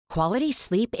Quality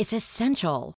sleep is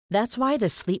essential. That's why the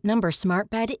Sleep Number Smart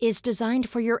Bed is designed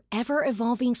for your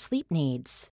ever-evolving sleep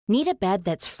needs. Need a bed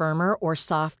that's firmer or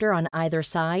softer on either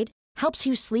side? Helps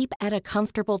you sleep at a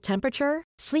comfortable temperature?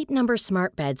 Sleep Number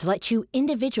Smart Beds let you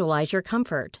individualize your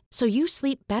comfort, so you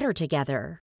sleep better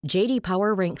together. J.D.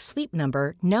 Power ranks Sleep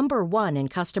Number number 1 in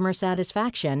customer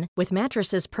satisfaction with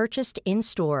mattresses purchased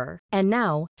in-store. And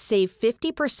now, save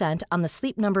 50% on the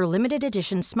Sleep Number Limited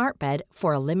Edition Smart Bed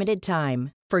for a limited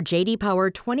time. For J.D. Power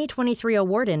 2023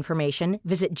 award information,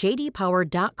 visit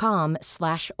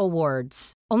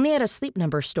jdpower.com/awards. Only at a Sleep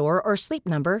Number store or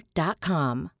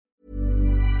sleepnumber.com.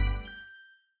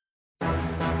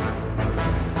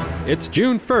 It's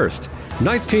June 1st,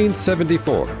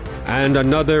 1974, and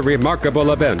another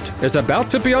remarkable event is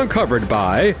about to be uncovered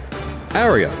by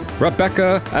Arian,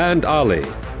 Rebecca, and Ali,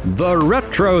 the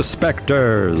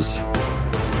Retrospectors.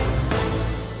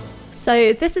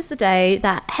 So this is the day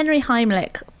that Henry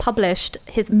Heimlich published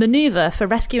his Manoeuvre for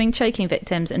rescuing choking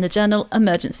victims in the journal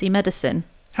Emergency Medicine.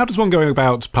 How does one go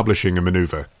about publishing a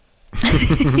manoeuvre?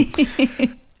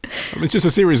 It's just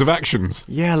a series of actions.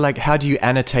 Yeah, like how do you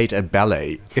annotate a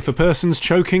ballet? If a person's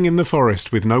choking in the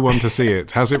forest with no one to see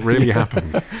it, has it really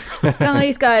happened?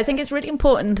 Guys, I think it's really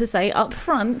important to say up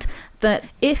front that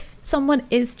if someone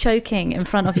is choking in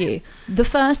front of you, the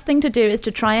first thing to do is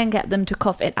to try and get them to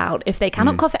cough it out. If they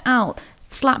cannot cough it out,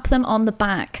 slap them on the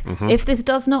back. If this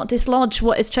does not dislodge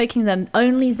what is choking them,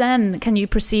 only then can you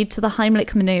proceed to the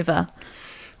Heimlich manoeuvre.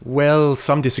 Well,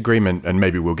 some disagreement, and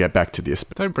maybe we'll get back to this.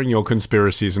 Don't bring your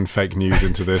conspiracies and fake news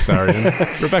into this, Arian.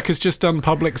 Rebecca's just done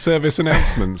public service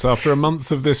announcements. After a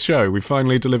month of this show, we've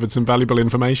finally delivered some valuable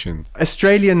information.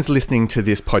 Australians listening to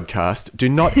this podcast, do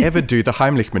not ever do the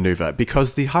Heimlich manoeuvre,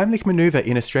 because the Heimlich manoeuvre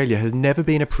in Australia has never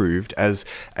been approved as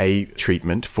a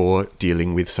treatment for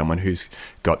dealing with someone who's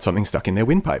got something stuck in their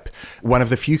windpipe. One of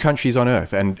the few countries on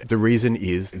earth, and the reason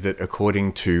is that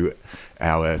according to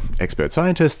our expert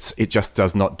scientists, it just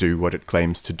does not do what it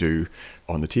claims to do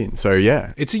on the tin. So,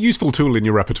 yeah. It's a useful tool in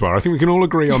your repertoire. I think we can all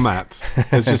agree on that.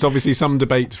 There's just obviously some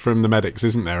debate from the medics,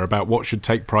 isn't there, about what should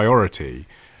take priority.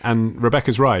 And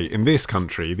Rebecca's right. In this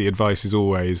country, the advice is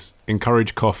always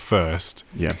encourage cough first,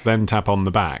 then tap on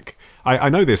the back. I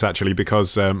know this actually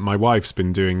because my wife's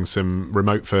been doing some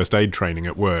remote first aid training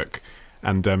at work.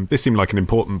 And this seemed like an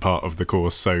important part of the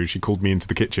course, so she called me into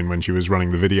the kitchen when she was running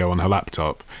the video on her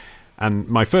laptop. And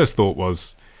my first thought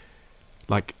was,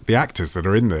 like, the actors that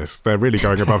are in this, they're really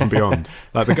going above and beyond.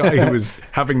 Like, the guy who was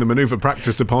having the manoeuvre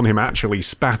practiced upon him actually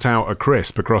spat out a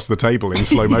crisp across the table in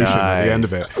slow motion at the end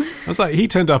of it. I was like, he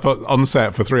turned up on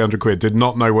set for 300 quid, did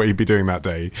not know what he'd be doing that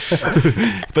day.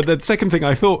 But the second thing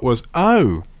I thought was,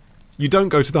 you don't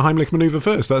go to the Heimlich manoeuvre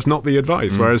first. That's not the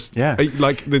advice. Whereas,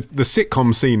 like, the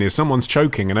sitcom scene is someone's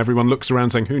choking and everyone looks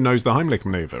around saying, who knows the Heimlich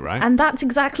manoeuvre, right? And that's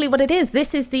exactly what it is.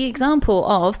 This is the example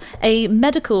of a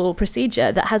medical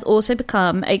procedure that has also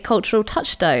become a cultural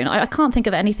touchstone. I can't think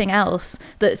of anything else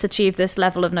that's achieved this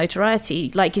level of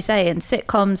notoriety, like you say, in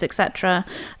sitcoms, etc.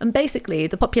 And basically,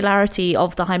 the popularity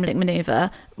of the Heimlich manoeuvre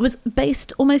was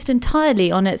based almost entirely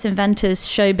on its inventor's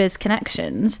showbiz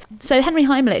connections. So Henry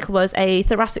Heimlich was a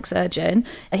thoracic surgeon.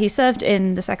 He served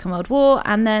in the Second World War,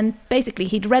 and then basically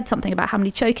he'd read something about how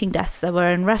many choking deaths there were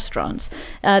in restaurants.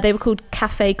 They were called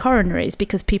cafe coronaries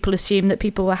because people assumed that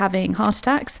people were having heart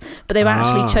attacks, but they were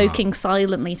actually choking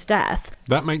silently to death.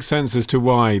 That makes sense as to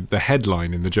why the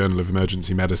headline in the Journal of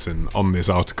Emergency Medicine on this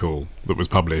article that was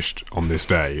published on this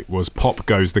day was "Pop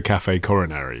Goes the Cafe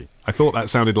Coronary." I thought that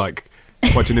sounded like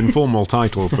quite an informal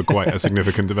title for quite a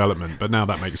significant development, but now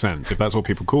that makes sense, if that's what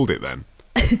people called it then.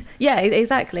 Yeah,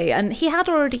 exactly. And he had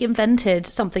already invented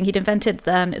something. He'd invented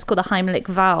it's called the Heimlich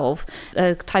valve,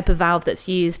 a type of valve that's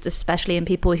used especially in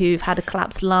people who've had a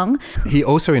collapsed lung. He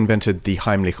also invented the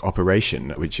Heimlich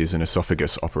operation, which is an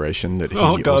esophagus operation that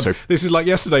he God, this is like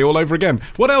yesterday all over again.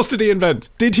 What else did he invent?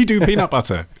 Did he do peanut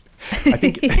butter? I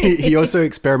think he also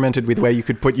experimented with where you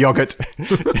could put yogurt.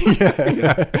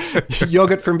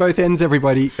 Yogurt from both ends,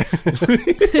 everybody.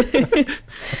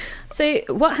 So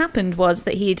what happened was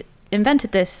that he'd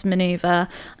invented this manoeuvre.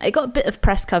 It got a bit of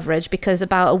press coverage because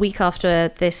about a week after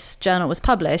this journal was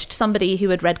published, somebody who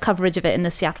had read coverage of it in the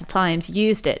Seattle Times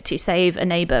used it to save a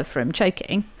neighbour from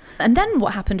choking. And then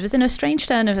what happened was, in a strange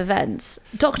turn of events,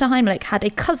 Dr. Heimlich had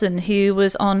a cousin who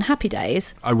was on Happy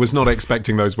Days. I was not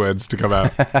expecting those words to come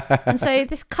out. And so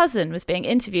this cousin was being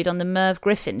interviewed on the Merv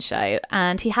Griffin show,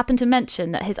 and he happened to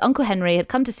mention that his Uncle Henry had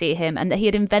come to see him and that he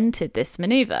had invented this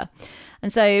manoeuvre.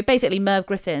 And so basically Merv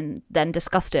Griffin then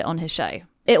discussed it on his show.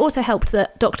 It also helped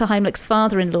that Dr. Heimlich's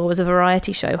father-in-law was a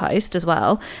variety show host as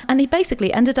well. And he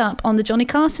basically ended up on the Johnny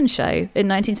Carson show in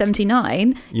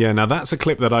 1979. Yeah, now that's a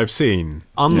clip that I've seen.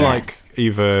 Unlike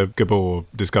Eva Gabor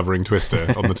discovering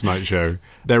Twister on The Tonight Show,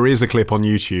 there is a clip on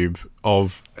YouTube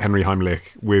of Henry Heimlich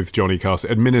with Johnny Carson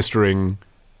administering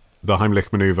the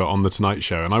Heimlich Manoeuvre on The Tonight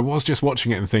Show. And I was just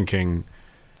watching it and thinking,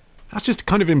 that's just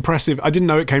kind of impressive. I didn't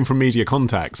know it came from Media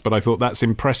Contacts, but I thought that's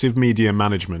impressive media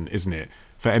management, isn't it?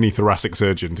 For any thoracic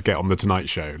surgeon to get on The Tonight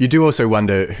Show. You do also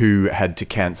wonder who had to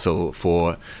cancel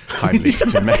for Heimlich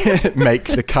to make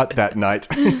the cut that night.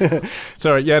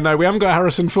 Sorry, yeah, no, we haven't got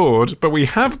Harrison Ford, but we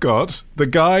have got the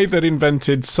guy that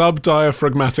invented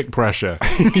subdiaphragmatic pressure.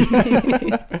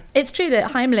 It's true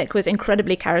that Heimlich was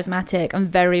incredibly charismatic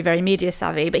and very, very media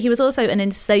savvy, but he was also an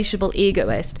insatiable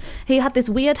egoist. He had this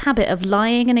weird habit of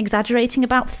lying and exaggerating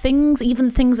about things,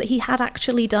 even things that he had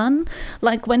actually done.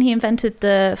 Like when he invented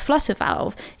the flutter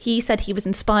valve, he said he was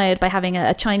inspired by having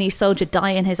a Chinese soldier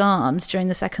die in his arms during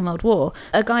the Second World War.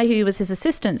 A guy who was his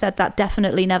assistant said that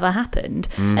definitely never happened.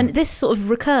 And this sort of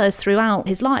recurs throughout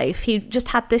his life. He just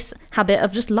had this habit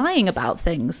of just lying about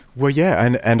things. Well,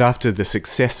 yeah, and after the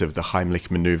success of the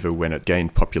Heimlich Manoeuvre, when it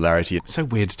gained popularity... It's so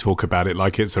weird to talk about it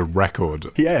like it's a record.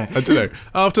 Yeah. I don't know.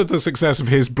 After the success of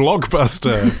his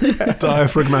blockbuster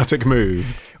diaphragmatic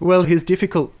move... Well, his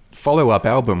difficult follow-up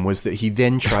album was that he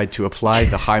then tried to apply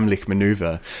the Heimlich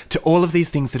Manoeuvre to all of these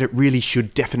things that it really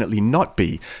should definitely not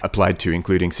be applied to,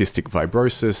 including cystic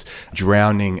fibrosis,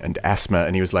 drowning, and asthma.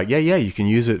 And he was like, yeah, you can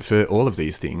use it for all of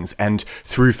these things. And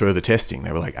through further testing,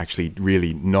 they were like, actually,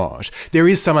 really not. There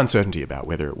is some uncertainty about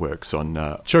whether it works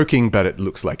on choking, but it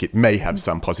looks like it may have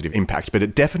some positive impact. But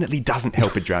it definitely doesn't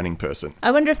help a drowning person.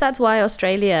 I wonder if that's why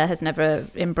Australia has never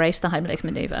embraced the Heimlich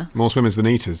Manoeuvre. More swimmers than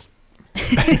eaters.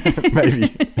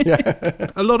 Maybe, yeah.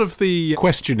 A lot of the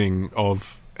questioning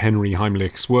of Henry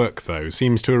Heimlich's work, though,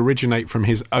 seems to originate from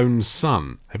his own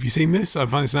son. Have you seen this? I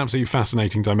find this an absolutely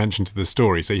fascinating dimension to the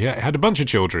story. So he had a bunch of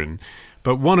children,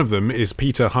 but one of them is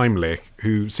Peter Heimlich,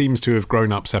 who seems to have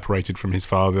grown up separated from his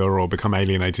father or become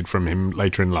alienated from him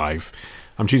later in life.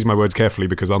 I'm choosing my words carefully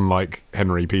because unlike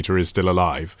Henry, Peter is still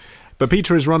alive. But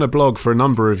Peter has run a blog for a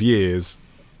number of years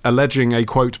alleging a,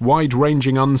 quote,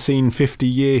 wide-ranging, unseen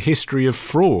 50-year history of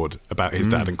fraud about his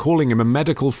dad and calling him a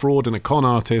medical fraud and a con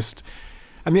artist.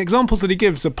 And the examples that he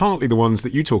gives are partly the ones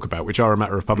that you talk about, which are a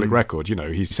matter of public record. You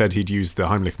know, he said he'd used the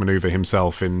Heimlich Manoeuvre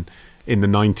himself in the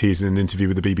 90s in an interview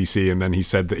with the BBC, and then he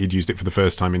said that he'd used it for the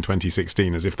first time in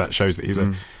 2016, as if that shows that he's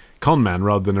a con man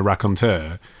rather than a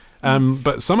raconteur.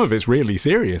 But some of it's really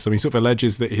serious. I mean, he sort of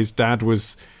alleges that his dad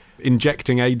was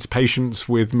injecting AIDS patients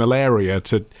with malaria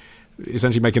to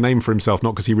essentially make a name for himself,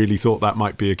 not because he really thought that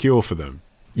might be a cure for them.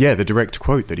 Yeah, the direct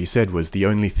quote that he said was, "The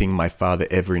only thing my father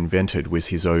ever invented was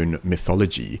his own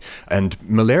mythology." And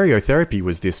malariotherapy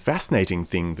was this fascinating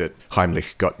thing that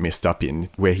Heimlich got messed up in,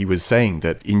 where he was saying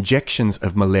that injections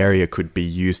of malaria could be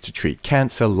used to treat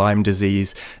cancer, Lyme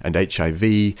disease, and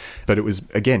HIV. But it was,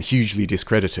 again, hugely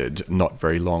discredited not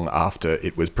very long after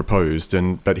it was proposed.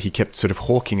 But he kept sort of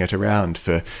hawking it around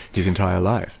for his entire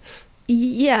life.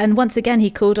 Yeah, and once again, he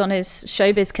called on his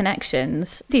showbiz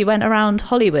connections. He went around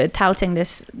Hollywood touting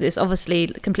this obviously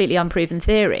completely unproven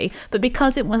theory. But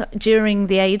because it was during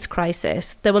the AIDS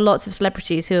crisis, there were lots of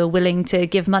celebrities who were willing to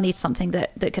give money to something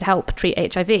that could help treat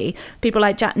HIV. People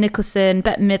like Jack Nicholson,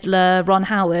 Bette Midler, Ron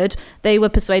Howard, they were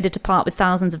persuaded to part with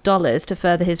thousands of dollars to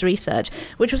further his research,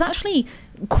 which was actually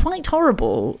quite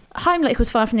horrible. Heimlich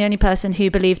was far from the only person who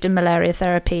believed in malaria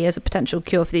therapy as a potential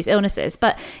cure for these illnesses,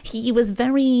 but he was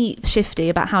very shifty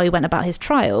about how he went about his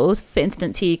trials. For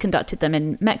instance, he conducted them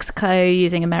in Mexico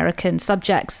using American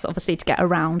subjects, obviously to get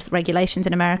around regulations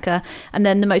in America. And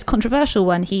then the most controversial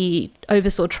one, he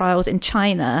oversaw trials in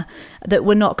China that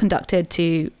were not conducted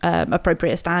to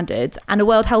appropriate standards. And the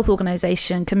World Health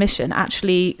Organization Commission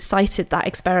actually cited that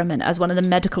experiment as one of the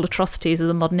medical atrocities of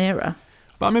the modern era.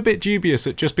 But I'm a bit dubious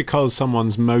that just because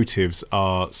someone's motives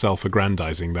are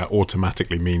self-aggrandizing, that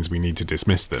automatically means we need to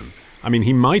dismiss them. I mean,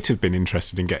 he might have been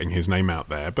interested in getting his name out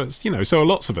there, but, you know, so are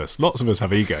lots of us. Lots of us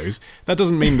have egos. That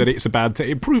doesn't mean that it's a bad thing.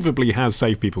 It provably has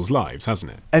saved people's lives,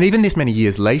 hasn't it? And even this many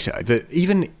years later,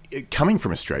 even coming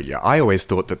from Australia, I always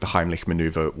thought that the Heimlich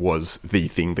Manoeuvre was the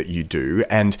thing that you do.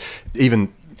 And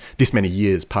even this many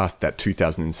years past that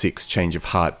 2006 change of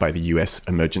heart by the US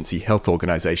emergency health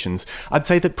organizations, I'd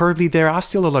say that probably there are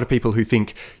still a lot of people who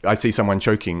think, I see someone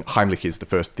choking, Heimlich is the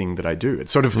first thing that I do.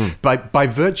 It's sort of by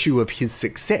virtue of his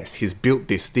success, he's built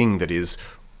this thing that is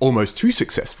almost too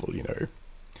successful, you know.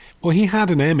 Well, he had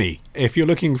an Emmy. If you're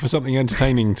looking for something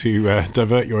entertaining to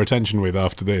divert your attention with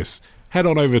after this, head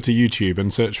on over to YouTube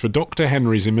and search for Dr.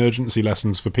 Henry's Emergency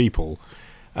Lessons for People.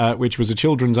 which was a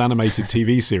children's animated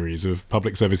TV series of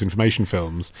public service information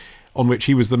films on which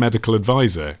he was the medical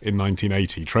advisor in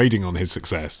 1980, trading on his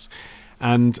success.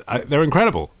 And they're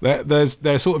incredible.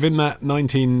 They're sort of in that late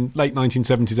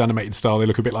 1970s animated style. They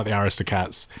look a bit like the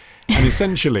Aristocats. And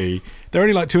essentially, they're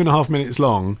only like 2.5 minutes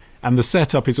long. And the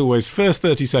setup is always first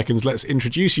 30 seconds, let's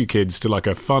introduce you kids to like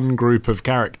a fun group of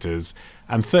characters.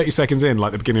 And 30 seconds in,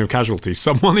 like the beginning of Casualty,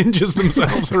 someone injures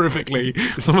themselves horrifically.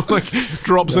 Someone like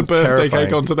drops a birthday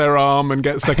cake onto their arm and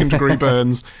gets second-degree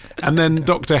burns. And then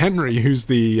Dr. Henry, who's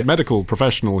the medical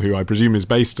professional who I presume is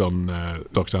based on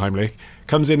Dr. Heimlich,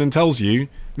 comes in and tells you,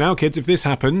 now kids, if this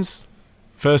happens,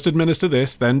 first administer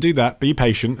this, then do that, be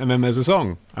patient, and then there's a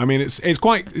song. I mean, it's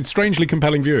strangely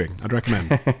compelling viewing. I'd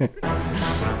recommend.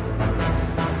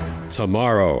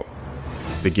 Tomorrow.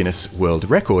 The Guinness World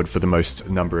Record for the most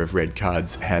number of red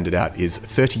cards handed out is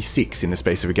 36 in the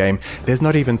space of a game. There's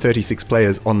not even 36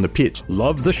 players on the pitch.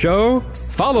 Love the show?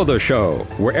 Follow the show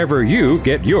wherever you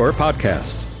get your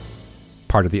podcasts.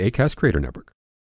 Part of the Acast Creator Network.